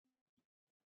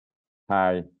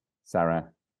Hi, Sarah.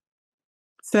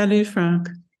 Salut, Frank.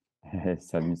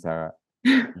 Salut, Sarah.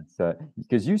 It's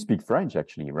because you speak French,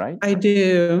 actually, right? I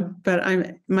do, but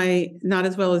I'm not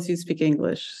as well as you speak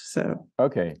English. So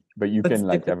Okay, but you let's can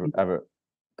stick like with have a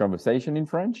conversation in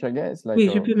French, I guess. Like, Oui,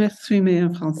 je peux m'exprimer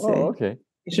en oh, français. okay,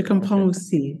 Je comprends okay,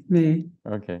 aussi, mais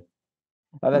okay.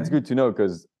 That's ouais. good to know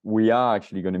because we are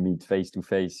actually going to meet face to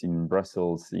face in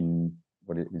Brussels in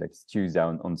like Tuesday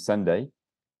on Sunday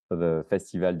for the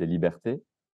Festival des Libertés,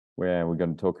 where we're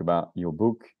going to talk about your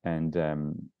book, and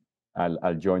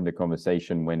I'll join the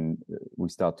conversation when we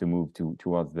start to move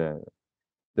towards the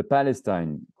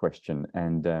Palestine question,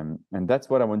 and that's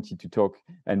what I wanted to talk.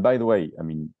 And by the way, I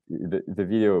mean the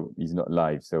video is not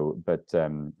live, so but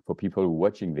for people who are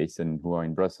watching this and who are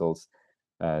in Brussels,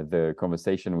 the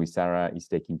conversation with Sarah is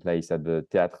taking place at the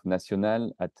Théâtre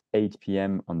National at 8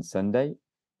 p.m. on Sunday.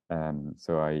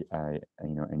 So I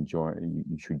enjoy.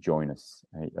 You should join us.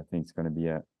 I think it's going to be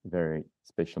a very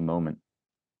special moment.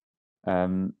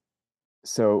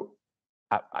 So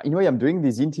in a way, I'm doing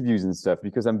these interviews and stuff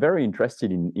because I'm very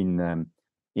interested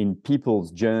in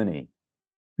people's journey,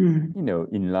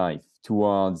 in life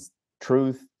towards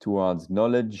truth, towards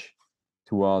knowledge,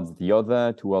 towards the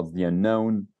other, towards the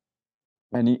unknown.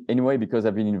 And anyway, because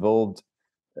I've been involved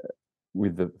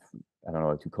with I don't know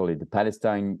what to call it, the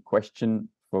Palestine question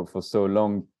for so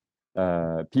long,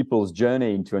 people's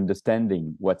journey into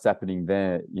understanding what's happening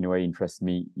there, in a way, interests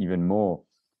me even more.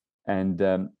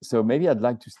 And so maybe I'd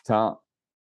like to start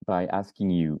by asking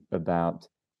you about,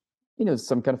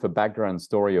 some kind of a background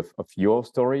story of your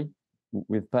story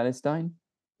with Palestine.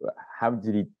 How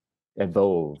did it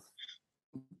evolve?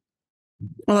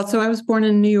 Well, so I was born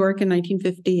in New York in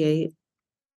 1958,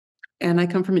 and I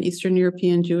come from an Eastern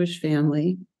European Jewish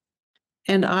family.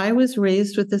 And I was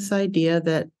raised with this idea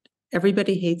that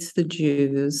everybody hates the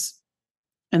Jews,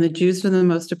 and the Jews are the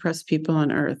most oppressed people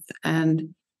on earth.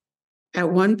 And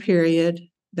at one period,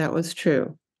 that was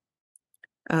true.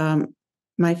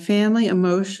 My family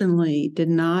emotionally did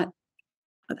not,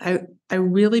 I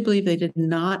really believe they did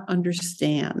not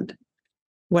understand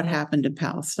what happened in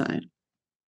Palestine.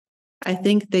 I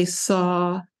think they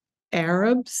saw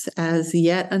Arabs as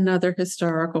yet another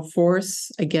historical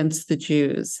force against the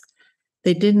Jews.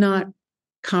 They did not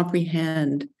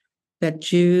comprehend that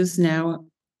Jews now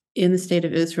in the state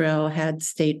of Israel had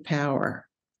state power,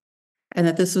 and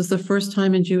that this was the first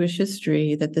time in Jewish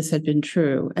history that this had been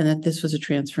true, and that this was a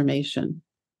transformation.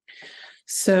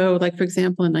 So, like, for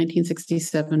example, in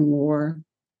 1967 war,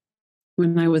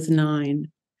 when I was 9,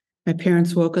 my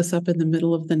parents woke us up in the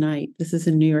middle of the night. This is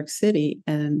in New York City.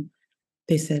 And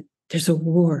they said, there's a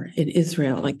war in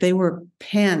Israel. Like, they were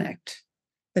panicked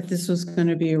that this was going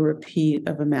to be a repeat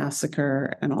of a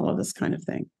massacre and all of this kind of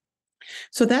thing.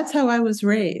 So that's how I was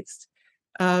raised,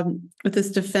 with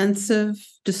this defensive,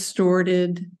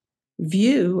 distorted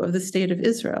view of the state of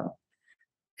Israel.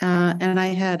 And I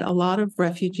had a lot of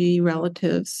refugee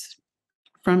relatives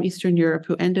from Eastern Europe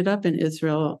who ended up in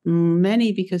Israel,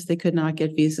 many because they could not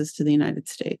get visas to the United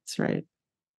States, right?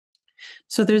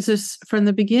 So there's this, from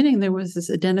the beginning, there was this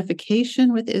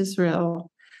identification with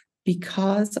Israel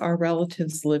because our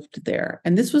relatives lived there.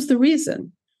 And this was the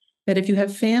reason that if you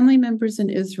have family members in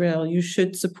Israel, you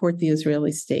should support the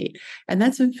Israeli state. And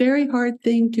that's a very hard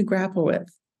thing to grapple with.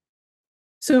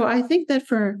 So I think that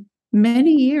for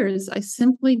many years, I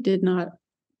simply did not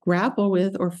grapple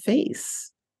with or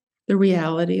face the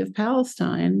reality of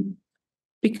Palestine,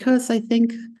 because I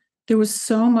think there was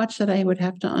so much that I would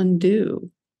have to undo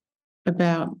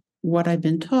about what I've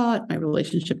been taught, my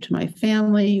relationship to my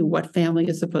family, what family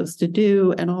is supposed to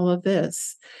do, and all of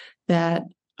this, that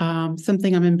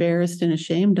something I'm embarrassed and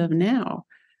ashamed of now.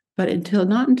 But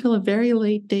not until a very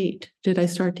late date did I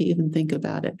start to even think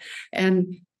about it.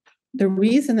 And the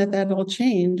reason that all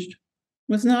changed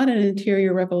was not an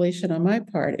interior revelation on my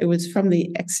part. It was from the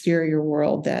exterior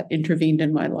world that intervened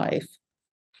in my life.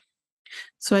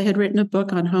 So I had written a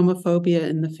book on homophobia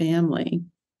in the family,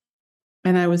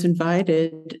 and I was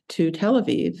invited to Tel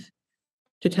Aviv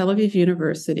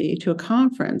University, to a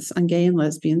conference on gay and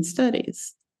lesbian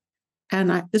studies.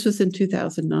 And this was in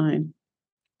 2009.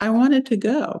 I wanted to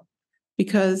go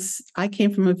because I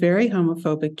came from a very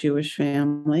homophobic Jewish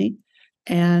family,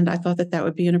 and I thought that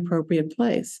would be an appropriate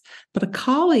place. But a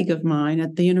colleague of mine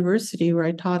at the university where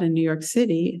I taught in New York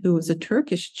City, who was a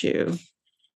Turkish Jew,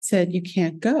 said, you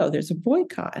can't go, there's a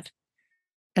boycott.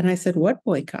 And I said, what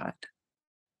boycott?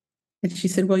 And she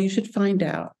said, well, you should find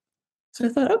out. So I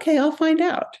thought, okay, I'll find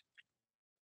out.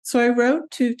 So I wrote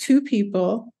to 2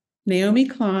 people, Naomi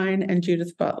Klein and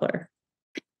Judith Butler.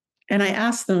 And I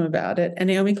asked them about it, and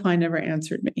Naomi Klein never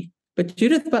answered me. But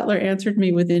Judith Butler answered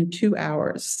me within 2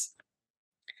 hours.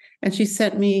 And she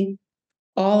sent me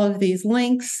all of these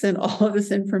links and all of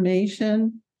this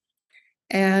information.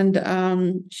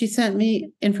 And she sent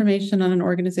me information on an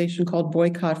organization called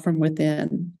Boycott from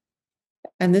Within.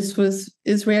 And this was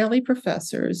Israeli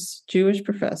professors, Jewish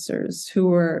professors, who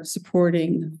were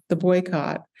supporting the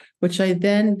boycott, which I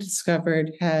then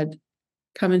discovered had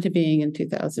come into being in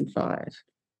 2005.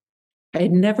 I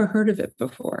had never heard of it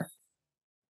before.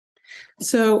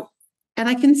 So, and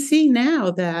I can see now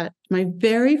that my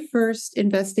very first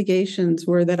investigations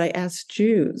were that I asked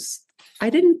Jews.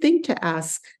 I didn't think to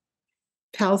ask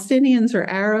Palestinians or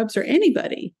Arabs or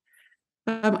anybody.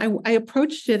 I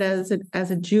approached it as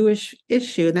a Jewish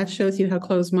issue, and that shows you how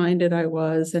close-minded I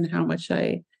was and how much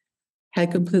I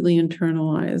had completely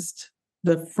internalized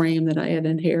the frame that I had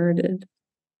inherited.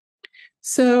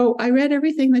 So I read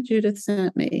everything that Judith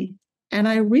sent me, and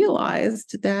I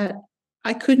realized that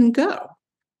I couldn't go,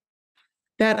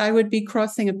 that I would be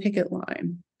crossing a picket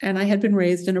line. And I had been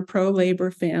raised in a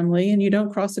pro-labor family, and you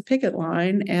don't cross a picket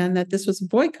line, and that this was a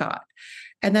boycott,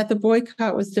 and that the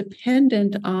boycott was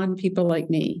dependent on people like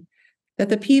me, that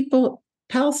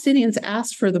Palestinians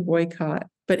asked for the boycott,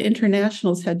 but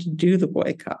internationals had to do the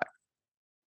boycott.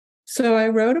 So I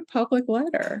wrote a public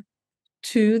letter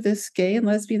to this gay and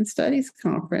lesbian studies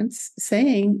conference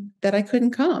saying that I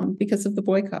couldn't come because of the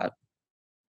boycott.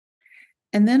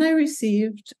 And then I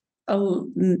received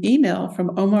an email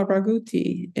from Omar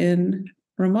Barghouti in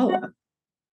Ramallah.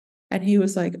 And he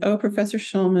was like, "Oh, Professor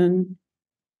Schulman,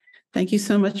 thank you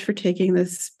so much for taking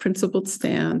this principled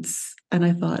stance." And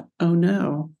I thought, oh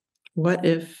no, what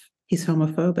if he's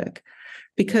homophobic?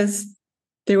 Because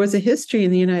there was a history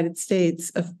in the United States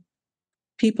of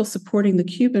people supporting the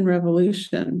Cuban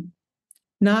Revolution,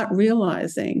 not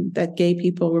realizing that gay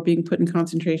people were being put in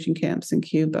concentration camps in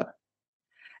Cuba.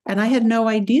 And I had no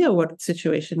idea what the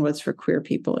situation was for queer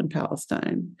people in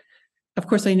Palestine. Of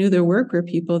course, I knew there were queer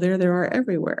people there. There are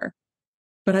everywhere.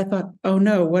 But I thought, oh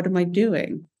no, what am I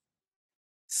doing?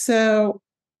 So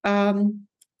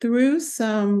through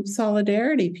some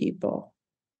solidarity people,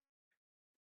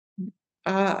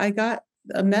 I got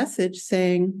a message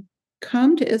saying,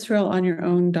 come to Israel on your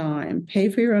own dime, pay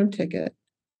for your own ticket,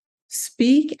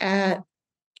 speak at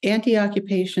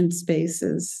anti-occupation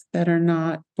spaces that are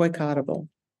not boycottable,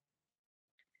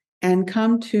 and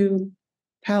come to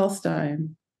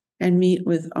Palestine and meet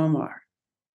with Omar.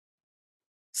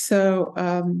 So,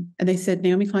 and they said,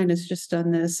 Naomi Klein has just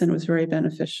done this and it was very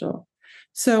beneficial.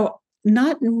 So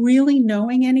not really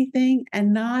knowing anything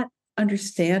and not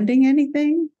understanding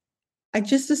anything, I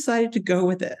just decided to go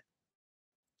with it.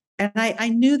 And I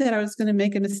knew that I was going to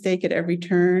make a mistake at every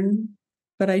turn,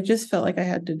 but I just felt like I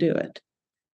had to do it.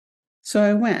 So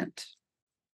I went.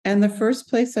 And the first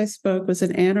place I spoke was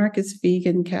an anarchist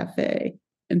vegan cafe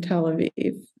in Tel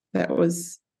Aviv that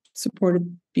was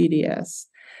supported BDS.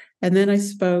 And then I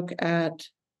spoke at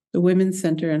the Women's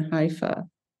Center in Haifa.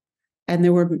 And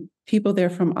there were people there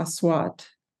from Aswat,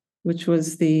 which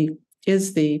is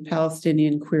the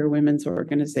Palestinian Queer Women's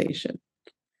Organization.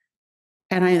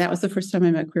 And that was the first time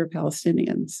I met queer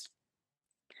Palestinians.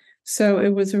 So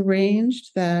it was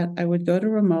arranged that I would go to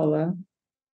Ramallah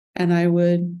and I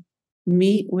would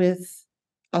meet with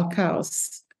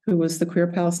Al-Kaus, who was the queer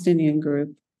Palestinian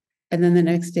group. And then the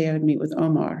next day I would meet with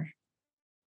Omar.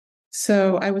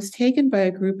 So I was taken by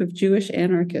a group of Jewish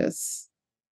anarchists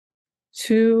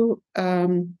to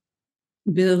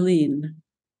Berlin,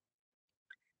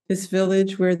 this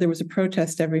village where there was a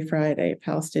protest every Friday, a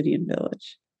Palestinian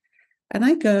village. And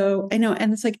I know,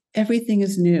 and it's like everything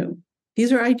is new.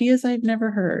 These are ideas I've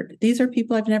never heard. These are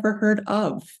people I've never heard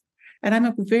of. And I'm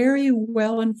a very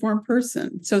well-informed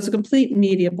person. So it's a complete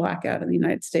media blackout in the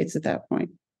United States at that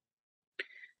point.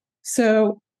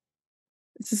 So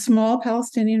it's a small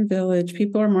Palestinian village.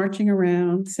 People are marching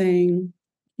around saying,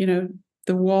 the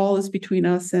wall is between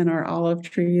us and our olive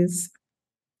trees.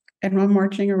 And I'm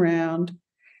marching around.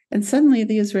 And suddenly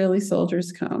the Israeli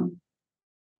soldiers come.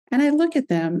 And I look at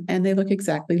them and they look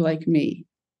exactly like me.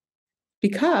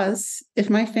 Because if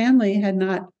my family had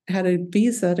not had a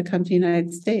visa to come to the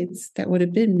United States, that would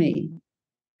have been me.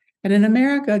 And in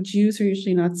America, Jews are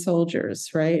usually not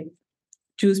soldiers, right?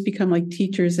 Jews become like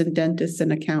teachers and dentists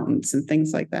and accountants and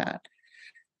things like that.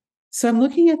 So I'm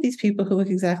looking at these people who look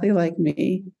exactly like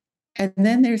me. And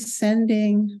then they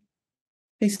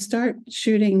start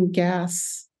shooting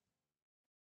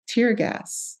tear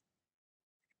gas.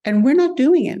 And we're not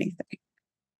doing anything.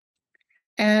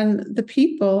 And the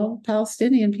people,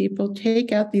 Palestinian people,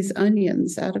 take out these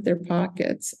onions out of their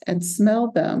pockets and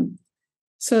smell them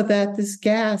so that this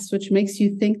gas, which makes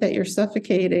you think that you're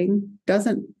suffocating,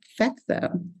 doesn't affect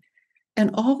them. And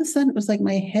all of a sudden, it was like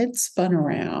my head spun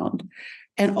around.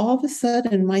 And all of a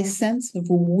sudden, my sense of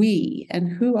we and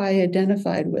who I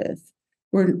identified with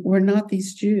were not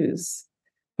these Jews,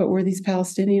 but were these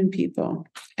Palestinian people.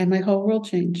 And my whole world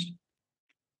changed.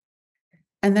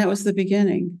 And that was the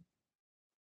beginning.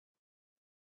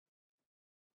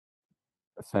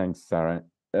 Thanks, Sarah.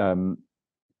 And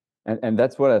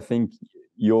that's what I think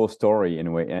your story, in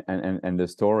a way, and the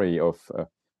story of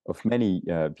many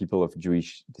people of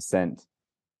Jewish descent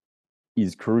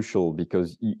is crucial,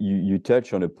 because you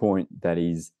touch on a point that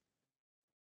is,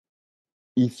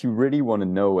 if you really want to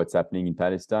know what's happening in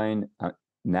Palestine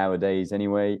nowadays,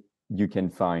 anyway, you can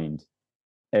find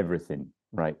everything,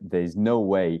 right? There's no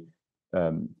way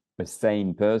a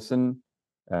sane person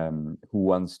who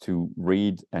wants to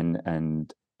read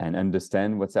and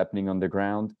understand what's happening on the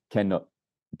ground cannot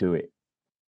do it.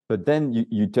 But then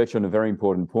you touch on a very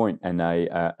important point, and I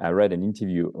read an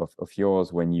interview of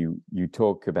yours when you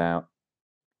talk about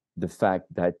the fact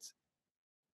that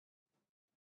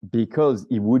because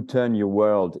it would turn your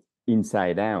world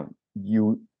inside out,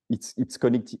 it's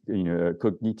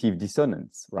cognitive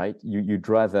dissonance, right? You'd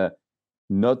rather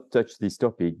not touch this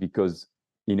topic because,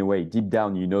 in a way, deep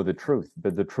down you know the truth,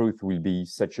 but the truth will be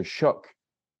such a shock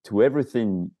to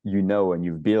everything you know and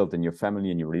you've built and your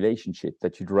family and your relationship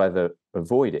that you'd rather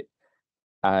avoid it.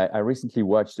 I recently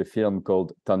watched a film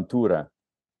called Tantura.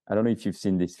 I don't know if you've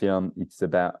seen this film. It's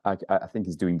about, I think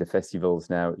it's doing the festivals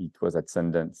now. It was at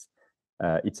Sundance.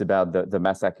 It's about the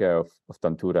massacre of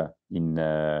Tantura in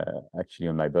actually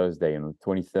on my birthday, on the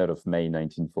 23rd of May,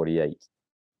 1948.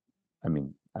 I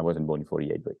mean, I wasn't born in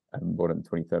 48, but I'm born on the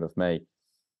 23rd of May.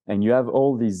 And you have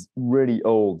all these really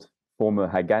old former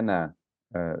Haganah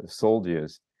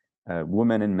soldiers,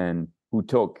 women and men, who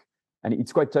talk. And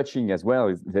it's quite touching as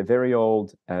well. They're very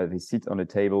old. They sit on a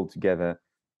table together.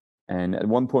 And at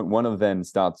one point, one of them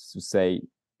starts to say,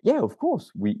 yeah, of course,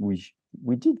 we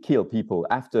did kill people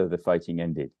after the fighting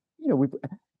ended. You know,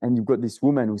 and you've got this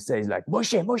woman who says, like,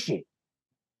 Moshe,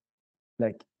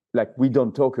 like we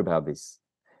don't talk about this.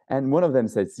 And one of them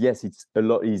says, yes, it's a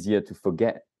lot easier to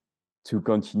forget, to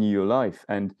continue your life.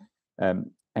 And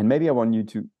maybe I want you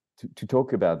to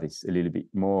talk about this a little bit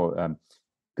more,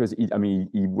 because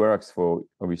he works for,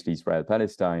 obviously, Israel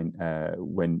Palestine,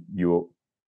 when you're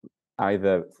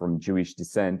either from Jewish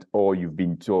descent or you've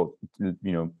been taught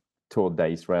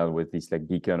that Israel was this like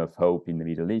beacon of hope in the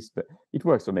Middle East. But it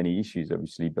works on many issues,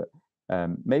 obviously. But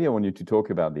maybe I want you to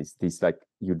talk about this like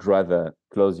you'd rather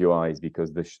close your eyes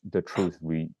because the truth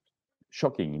will be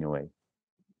shocking in a way.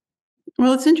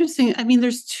 Well, it's interesting. I mean,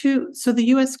 there's two. So the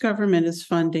U.S. government is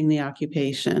funding the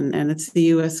occupation, and it's the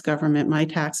U.S. government, my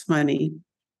tax money,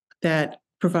 that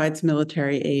provides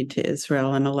military aid to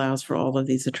Israel and allows for all of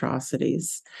these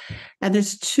atrocities. And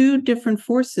there's two different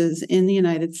forces in the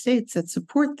United States that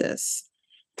support this.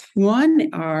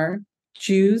 One are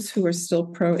Jews who are still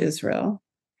pro-Israel,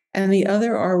 and the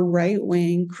other are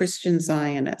right-wing Christian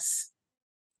Zionists.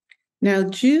 Now,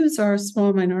 Jews are a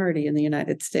small minority in the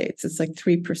United States. It's like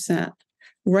 3%.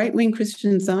 Right-wing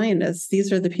Christian Zionists,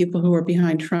 these are the people who are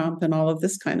behind Trump and all of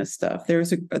this kind of stuff.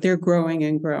 They're growing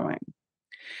and growing.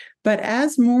 But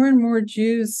as more and more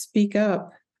Jews speak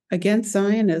up against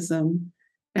Zionism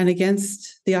and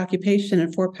against the occupation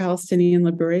and for Palestinian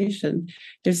liberation,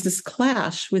 there's this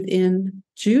clash within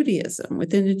Judaism,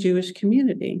 within the Jewish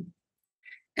community.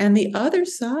 And the other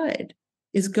side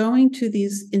is going to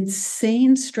these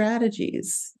insane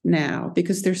strategies now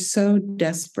because they're so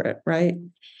desperate, right?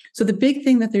 So the big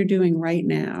thing that they're doing right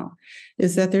now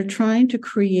is that they're trying to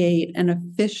create an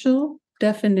official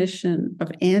definition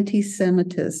of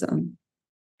anti-Semitism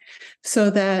so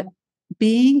that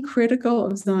being critical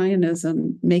of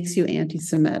Zionism makes you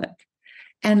anti-Semitic.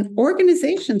 And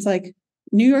organizations like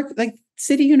New York, like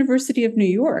City University of New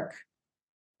York,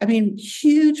 I mean,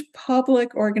 huge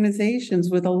public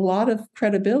organizations with a lot of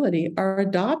credibility are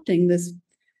adopting this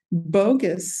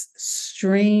bogus,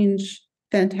 strange,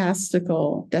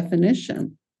 fantastical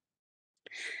definition.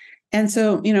 And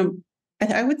so,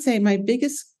 I would say my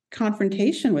biggest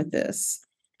confrontation with this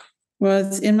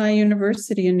was in my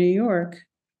university in New York.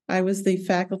 I was the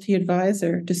faculty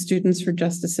advisor to Students for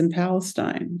Justice in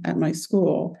Palestine at my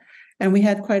school. And we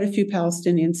had quite a few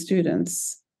Palestinian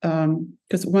students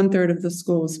because 1/3 of the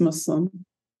school was Muslim.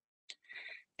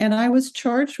 And I was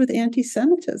charged with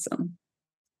anti-Semitism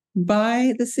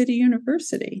by the City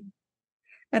University.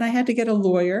 And I had to get a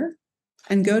lawyer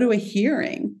and go to a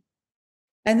hearing.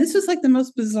 And this was like the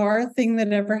most bizarre thing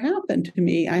that ever happened to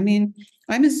me. I mean,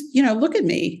 I'm as, look at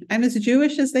me. I'm as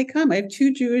Jewish as they come. I have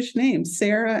 2 Jewish names,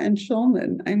 Sarah and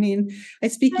Schulman. I mean, I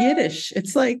speak Yiddish.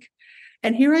 It's like,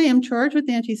 and here I am charged with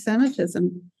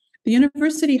anti-Semitism The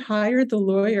university hired the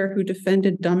lawyer who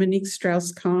defended Dominique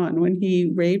Strauss-Kahn when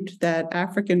he raped that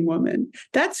African woman.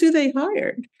 That's who they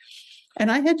hired.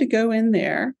 And I had to go in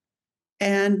there,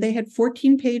 and they had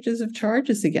 14 pages of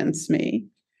charges against me.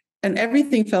 And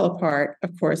everything fell apart,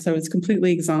 of course. I was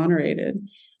completely exonerated.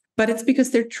 But it's because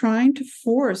they're trying to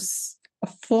force a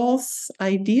false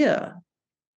idea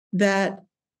that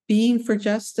being for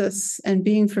justice and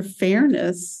being for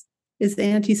fairness is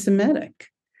anti-Semitic.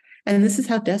 And this is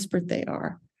how desperate they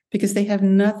are, because they have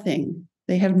nothing.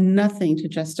 They have nothing to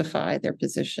justify their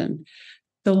position.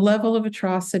 The level of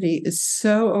atrocity is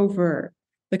so overt.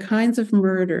 The kinds of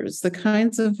murders, the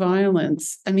kinds of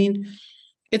violence. I mean,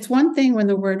 it's one thing when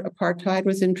the word apartheid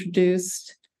was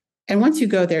introduced, and once you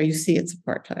go there, you see it's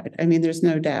apartheid. I mean, there's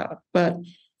no doubt, but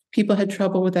people had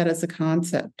trouble with that as a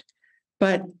concept.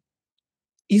 But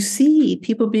you see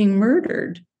people being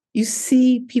murdered. You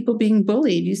see people being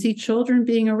bullied. You see children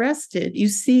being arrested. You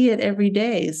see it every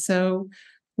day. So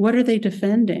what are they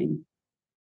defending?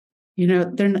 You know,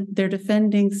 they're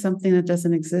defending something that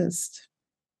doesn't exist.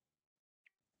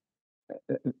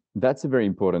 That's a very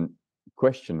important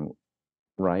question,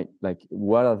 right? Like,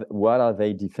 what are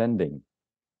they defending?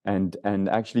 And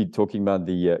actually talking about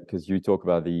the because you talk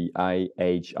about the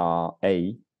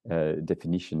IHRA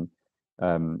definition.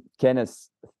 Kenneth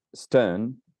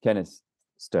Stern,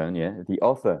 the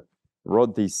author,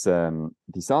 wrote this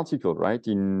article, right,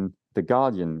 in The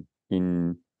Guardian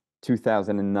in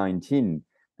 2019,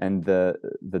 and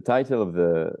the title of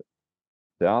the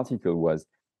article was,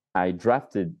 "I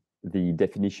drafted the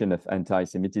definition of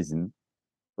anti-Semitism.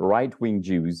 Right-wing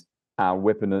Jews are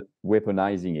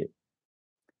weaponizing it."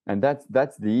 And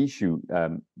that's the issue,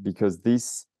 because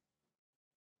this,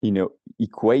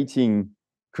 equating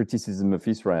criticism of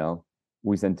Israel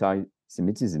with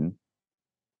anti-Semitism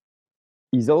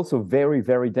is also very,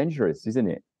 very dangerous, isn't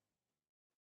it?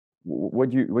 What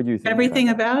do you think? Everything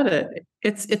about it.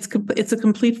 It's a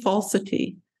complete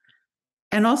falsity.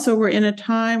 And also, we're in a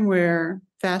time where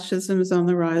fascism is on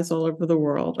the rise all over the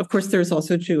world. Of course, there's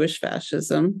also Jewish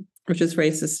fascism, which is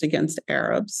racist against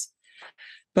Arabs.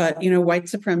 But, white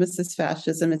supremacist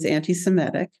fascism is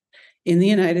anti-Semitic in the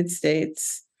United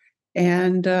States.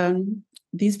 And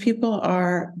these people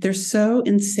they're so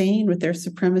insane with their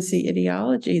supremacy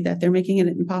ideology that they're making it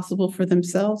impossible for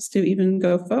themselves to even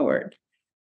go forward.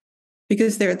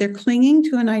 Because they're clinging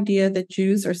to an idea that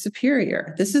Jews are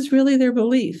superior. This is really their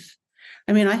belief.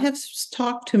 I mean, I have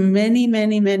talked to many,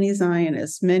 many, many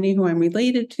Zionists, many who I'm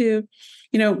related to,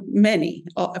 many,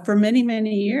 for many,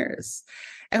 many years.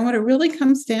 And what it really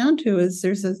comes down to is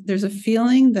there's a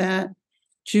feeling that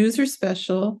Jews are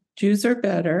special, Jews are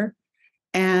better,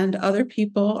 and other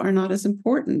people are not as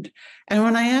important. And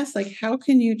when I ask, how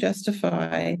can you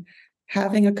justify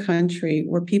having a country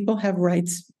where people have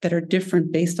rights that are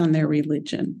different based on their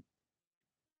religion?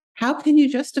 How can you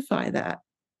justify that?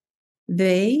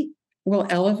 They will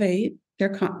elevate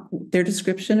their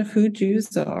description of who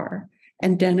Jews are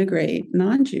and denigrate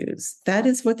non-Jews. That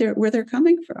is where they're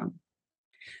coming from.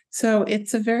 So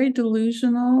it's a very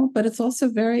delusional, but it's also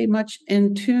very much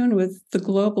in tune with the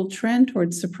global trend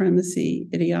towards supremacy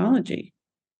ideology.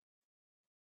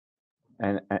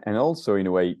 And also, in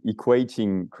a way,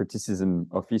 equating criticism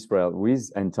of Israel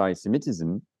with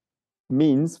anti-Semitism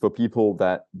means, for people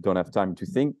that don't have time to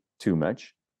think too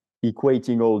much,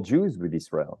 equating all Jews with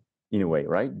Israel, in a way,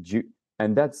 right?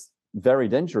 And that's very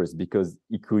dangerous, because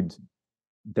it could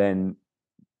then,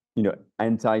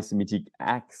 anti-Semitic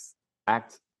acts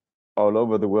all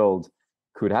over the world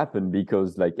could happen,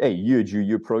 because, hey, you're a Jew,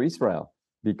 you're pro-Israel,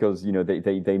 because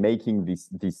they making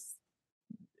this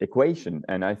equation.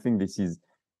 And I think this is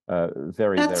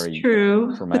very, that's very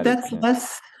true, traumatic. But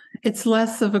that's it's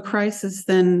less of a crisis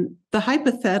than the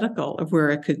hypothetical of where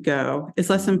it could go is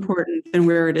less important than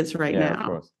where it is right now, of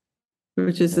course.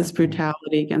 Which is this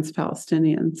brutality against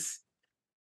Palestinians.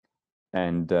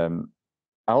 And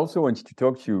I also wanted to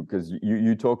talk to you, because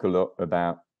you talk a lot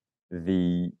about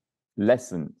the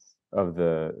lessons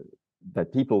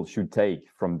that people should take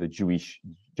from the Jewish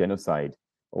genocide,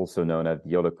 also known as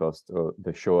the Holocaust or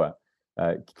the Shoah.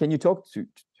 Can you talk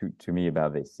to me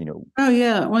about this? Oh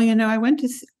yeah, well,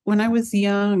 when I was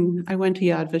young, I went to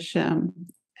Yad Vashem,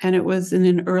 and it was in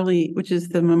an early, which is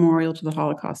the memorial to the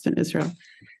Holocaust in Israel,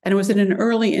 and it was in an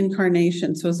early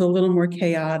incarnation, so it was a little more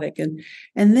chaotic.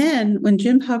 And then when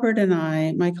Jim Hubbard and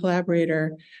I, my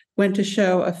collaborator, went to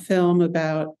show a film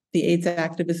about the AIDS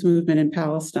activist movement in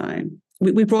Palestine,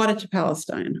 we brought it to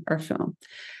Palestine, our film.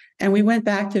 And we went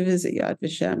back to visit Yad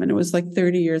Vashem, and it was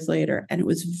 30 years later, and it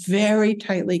was very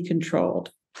tightly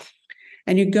controlled.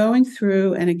 And you're going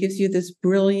through, and it gives you this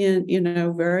brilliant,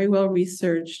 very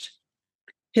well-researched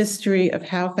history of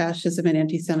how fascism and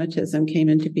anti-Semitism came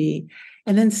into being.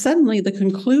 And then suddenly the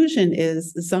conclusion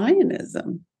is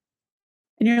Zionism.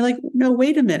 And you're like, no,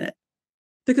 wait a minute.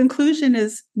 The conclusion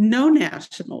is no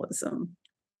nationalism.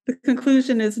 The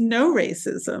conclusion is no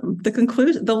racism.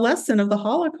 The lesson of the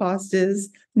Holocaust is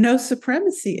no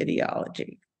supremacy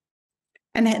ideology.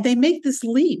 And they make this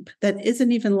leap that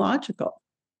isn't even logical.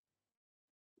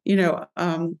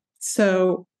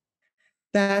 So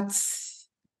that's,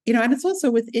 and it's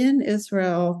also within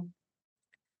Israel.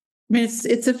 I mean,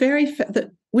 it's a very,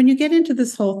 when you get into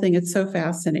this whole thing, it's so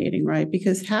fascinating, right?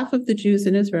 Because half of the Jews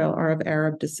in Israel are of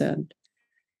Arab descent.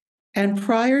 And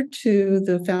prior to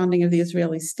the founding of the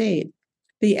Israeli state,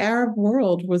 the Arab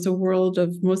world was a world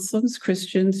of Muslims,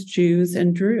 Christians, Jews,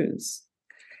 and Druze.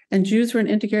 And Jews were an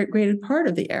integrated part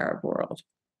of the Arab world.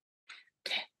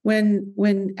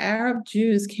 When Arab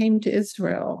Jews came to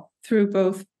Israel through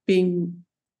both being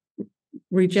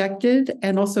rejected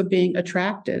and also being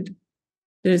attracted,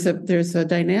 there's a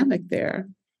dynamic there.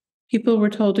 People were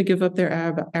told to give up their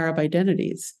Arab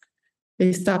identities.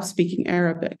 They stopped speaking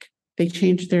Arabic. They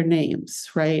changed their names,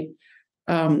 right?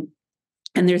 And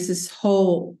there's this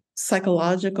whole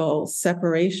psychological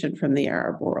separation from the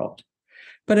Arab world.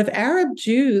 But if Arab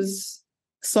Jews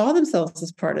saw themselves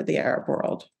as part of the Arab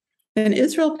world, then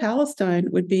Israel-Palestine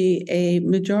would be a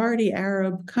majority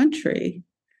Arab country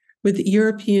with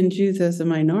European Jews as a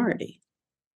minority.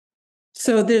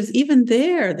 So there's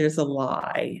a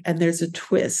lie and there's a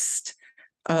twist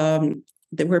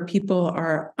where people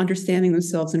are understanding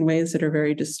themselves in ways that are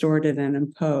very distorted and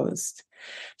imposed.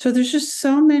 So there's just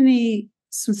so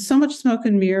much smoke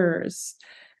and mirrors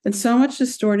and so much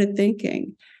distorted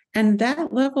thinking. And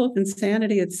that level of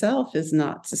insanity itself is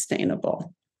not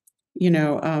sustainable.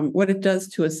 What it does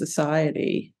to a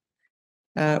society.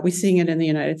 We're seeing it in the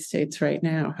United States right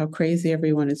now, how crazy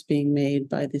everyone is being made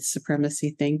by this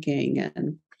supremacy thinking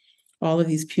and all of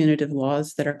these punitive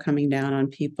laws that are coming down on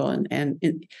people and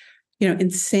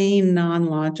insane,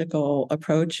 non-logical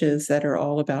approaches that are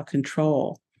all about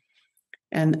control.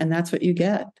 And that's what you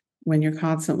get when you're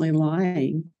constantly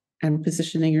lying and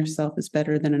positioning yourself as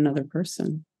better than another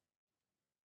person.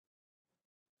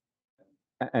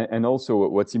 And also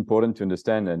what's important to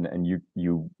understand, and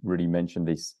you really mention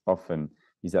this often,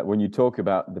 is that when you talk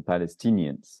about the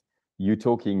Palestinians, you're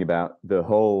talking about the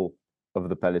whole of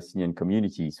the Palestinian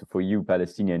community. So for you,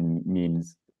 Palestinian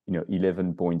means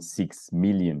 11.6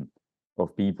 million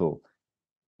of people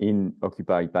in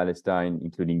occupied Palestine,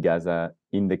 including Gaza,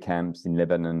 in the camps in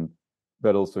Lebanon,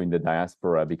 but also in the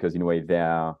diaspora, because in a way they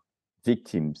are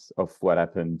victims of what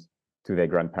happened to their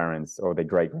grandparents or their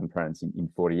great-grandparents in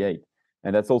 48.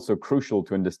 And that's also crucial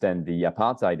to understand the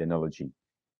apartheid analogy,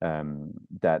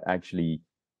 that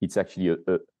it's actually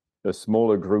a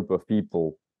smaller group of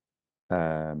people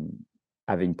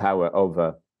having power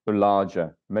over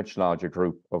a much larger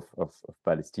group of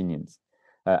Palestinians.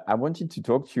 I wanted to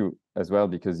talk to you as well,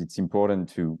 because it's important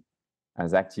to,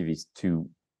 as activists, to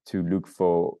look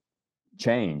for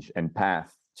change and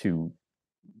path to,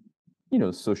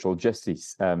 social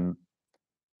justice.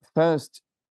 First,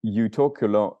 you talk a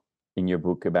lot in your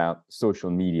book about social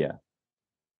media,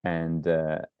 and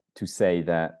to say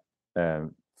that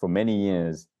for many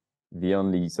years, the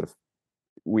only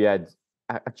we had,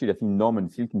 actually, I think Norman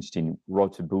Finkelstein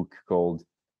wrote a book called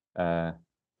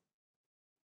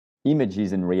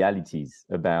Images and Realities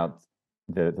about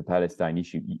the Palestine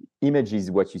issue. Image is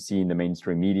what you see in the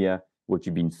mainstream media, what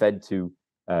you've been fed to,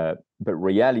 but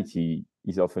reality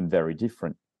is often very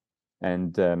different.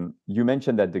 And you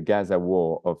mentioned that the Gaza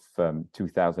war of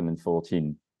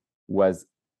 2014 was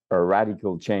a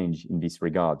radical change in this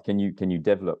regard. Can you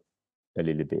develop a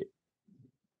little bit?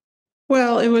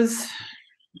 Well,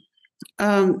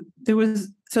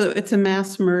 so it's a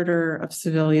mass murder of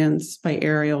civilians by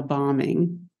aerial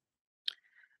bombing.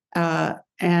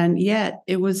 And yet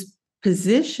it was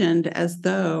positioned as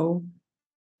though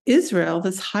Israel,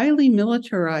 this highly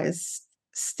militarized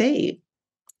state,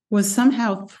 was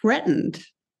somehow threatened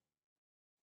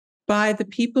by the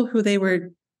people who they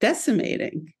were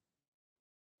decimating.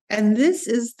 And this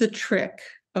is the trick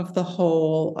of the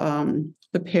whole,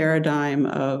 the paradigm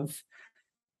of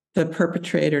the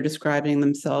perpetrator describing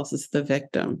themselves as the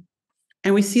victim.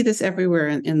 And we see this everywhere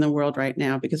in the world right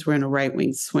now, because we're in a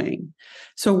right-wing swing.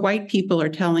 So white people are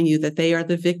telling you that they are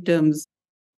the victims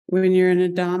when you're in a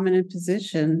dominant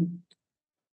position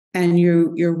and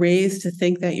you're raised to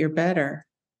think that you're better.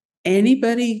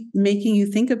 Anybody making you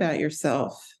think about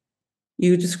yourself,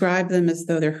 you describe them as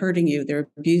though they're hurting you, they're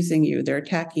abusing you, they're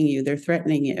attacking you, they're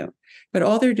threatening you. But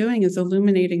all they're doing is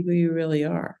illuminating who you really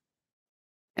are.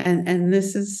 And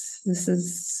this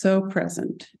is so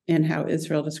present in how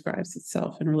Israel describes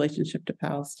itself in relationship to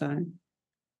Palestine.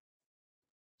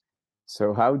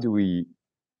 So how do we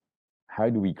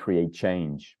create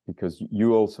change? Because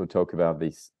you also talk about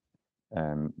this,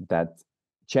 that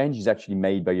change is actually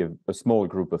made by a small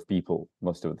group of people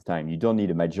most of the time. You don't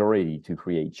need a majority to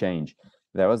create change.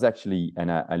 There was actually,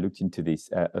 and I looked into this,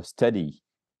 a study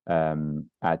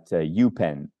at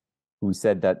UPenn, who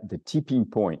said that the tipping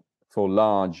point for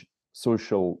large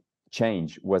social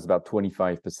change was about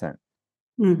 25%.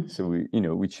 So,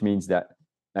 which means that,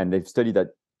 and they've studied that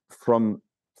from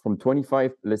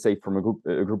 25, let's say from a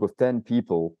group of 10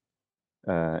 people,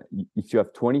 if you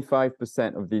have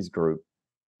 25% of this group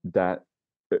that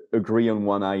agree on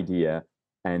one idea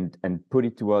and put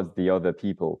it towards the other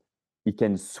people, it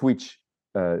can switch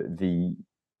the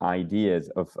ideas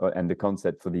of and the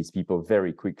concept for these people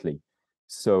very quickly.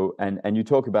 So, and you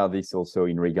talk about this also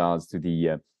in regards to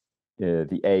the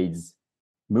AIDS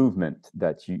movement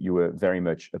that you were very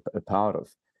much a part of.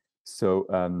 So,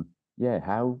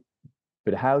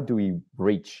 how do we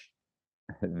reach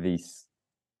this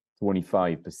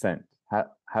 25%?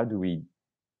 How do we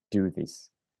do this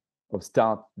or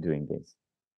start doing this?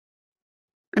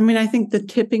 I mean, I think the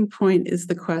tipping point is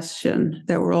the question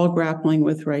that we're all grappling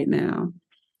with right now,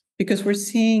 because we're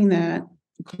seeing that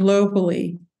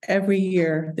globally every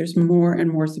year there's more and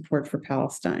more support for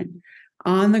Palestine.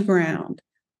 On the ground,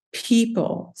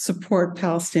 people support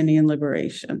Palestinian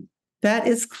liberation. That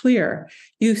is clear.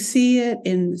 You see it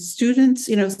in students.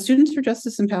 Students for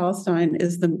Justice in Palestine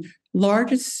is the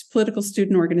largest political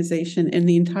student organization in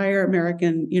the entire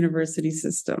American university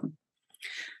system.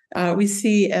 We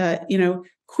see,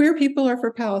 queer people are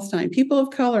for Palestine, people of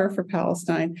color are for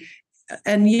Palestine,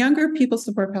 and younger people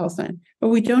support Palestine. But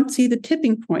we don't see the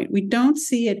tipping point. We don't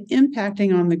see it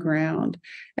impacting on the ground.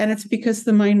 And it's because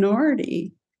the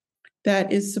minority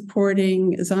that is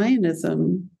supporting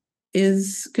Zionism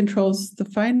controls the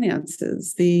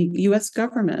finances, the US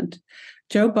government.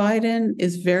 Joe Biden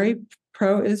is very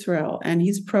pro-Israel, and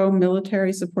he's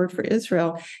pro-military support for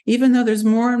Israel, even though there's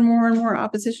more and more and more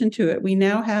opposition to it. We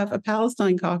now have a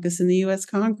Palestine caucus in the US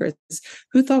Congress.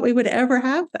 Who thought we would ever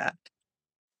have that?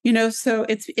 So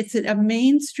it's a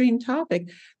mainstream topic,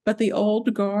 but the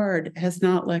old guard has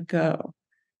not let go.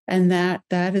 And that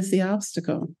is the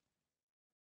obstacle.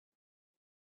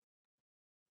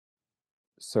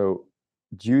 So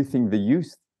do you think the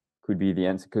youth could be the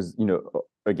answer? Because,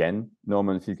 again,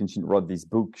 Norman Finkelstein wrote this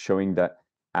book showing that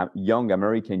young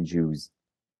American Jews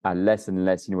are less and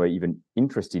less, even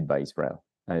interested by Israel.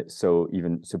 So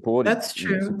even supporting. That's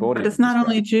true. But it's not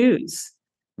only Jews.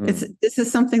 This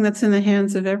is something that's in the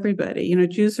hands of everybody.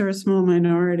 Jews are a small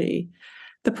minority.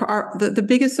 The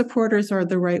biggest supporters are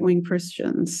the right-wing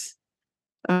Christians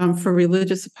for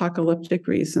religious apocalyptic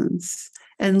reasons.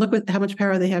 And look at how much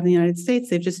power they have in the United States.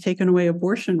 They've just taken away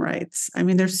abortion rights. I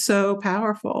mean, they're so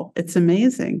powerful. It's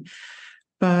amazing.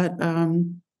 But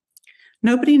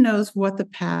nobody knows what the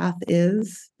path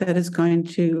is that is going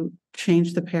to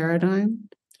change the paradigm.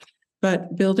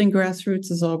 But building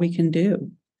grassroots is all we can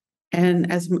do.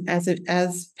 And as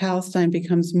Palestine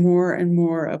becomes more and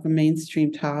more of a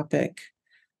mainstream topic,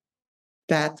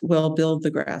 that will build the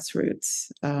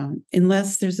grassroots,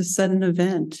 unless there's a sudden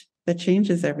event that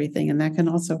changes everything, and that can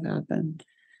also happen.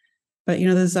 But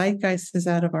the zeitgeist is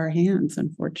out of our hands,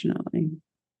 unfortunately.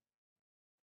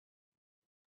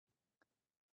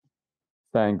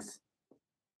 Thanks,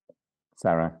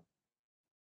 Sarah.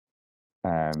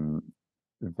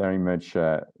 Very much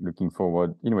looking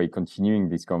forward, continuing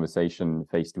this conversation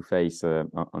face to face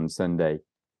on Sunday,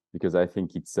 because I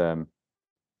think it's a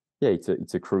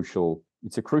crucial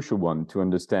one to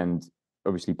understand.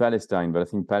 Obviously Palestine, but I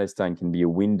think Palestine can be a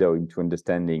window into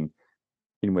understanding,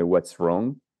 what's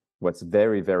wrong, what's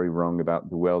very, very wrong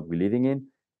about the world we're living in,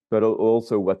 but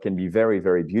also what can be very,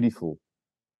 very beautiful,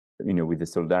 with the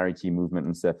solidarity movement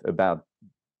and stuff about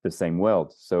the same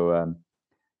world. So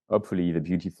hopefully the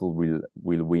beautiful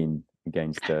will win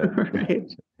against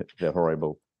right. the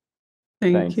horrible.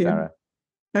 Thanks, Sarah.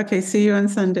 Okay, see you on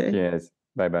Sunday. Cheers.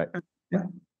 Bye-bye. Yeah.